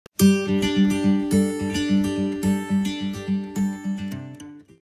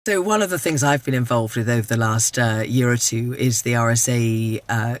So one of the things I've been involved with over the last year or two is the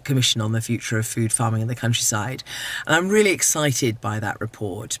RSA Commission on the Future of Food Farming in the Countryside. And I'm really excited by that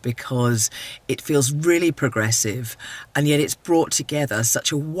report because it feels really progressive, and yet it's brought together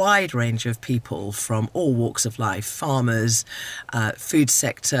such a wide range of people from all walks of life: farmers, food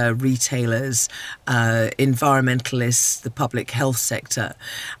sector, retailers, environmentalists, the public health sector,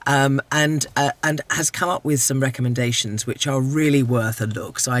 and has come up with some recommendations which are really worth a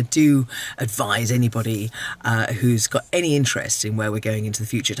look. So I do advise anybody who's got any interest in where we're going into the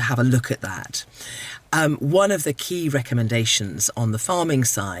future to have a look at that. One of the key recommendations on the farming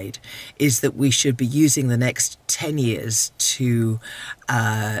side is that we should be using the next 10 years to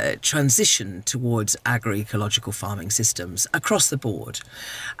transition towards agroecological farming systems across the board.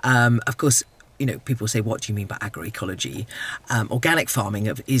 Of course, you know, people say, what do you mean by agroecology? Organic farming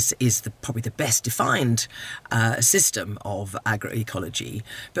is probably the best defined system of agroecology.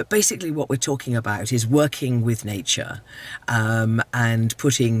 But basically what we're talking about is working with nature and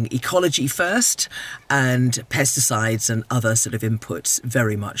putting ecology first and pesticides and other sort of inputs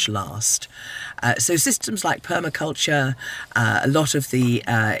very much last. So systems like permaculture, a lot of the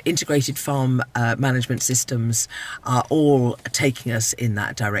integrated farm management systems are all taking us in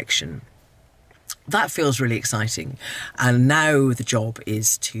that direction. That feels really exciting, and now the job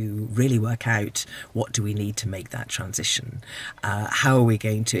is to really work out what do we need to make that transition. How are we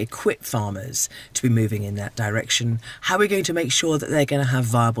going to equip farmers to be moving in that direction? How are we going to make sure that they're going to have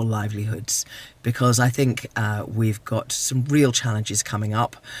viable livelihoods? Because I think we've got some real challenges coming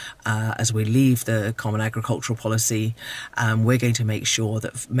up as we leave the Common Agricultural Policy. We're going to make sure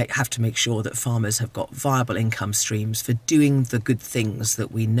that farmers have got viable income streams for doing the good things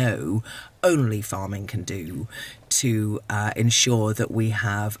that we know only farming can do to ensure that we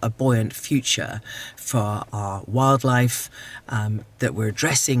have a buoyant future for our wildlife, that we're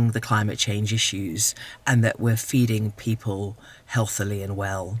addressing the climate change issues, and that we're feeding people healthily and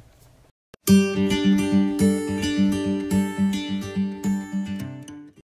well.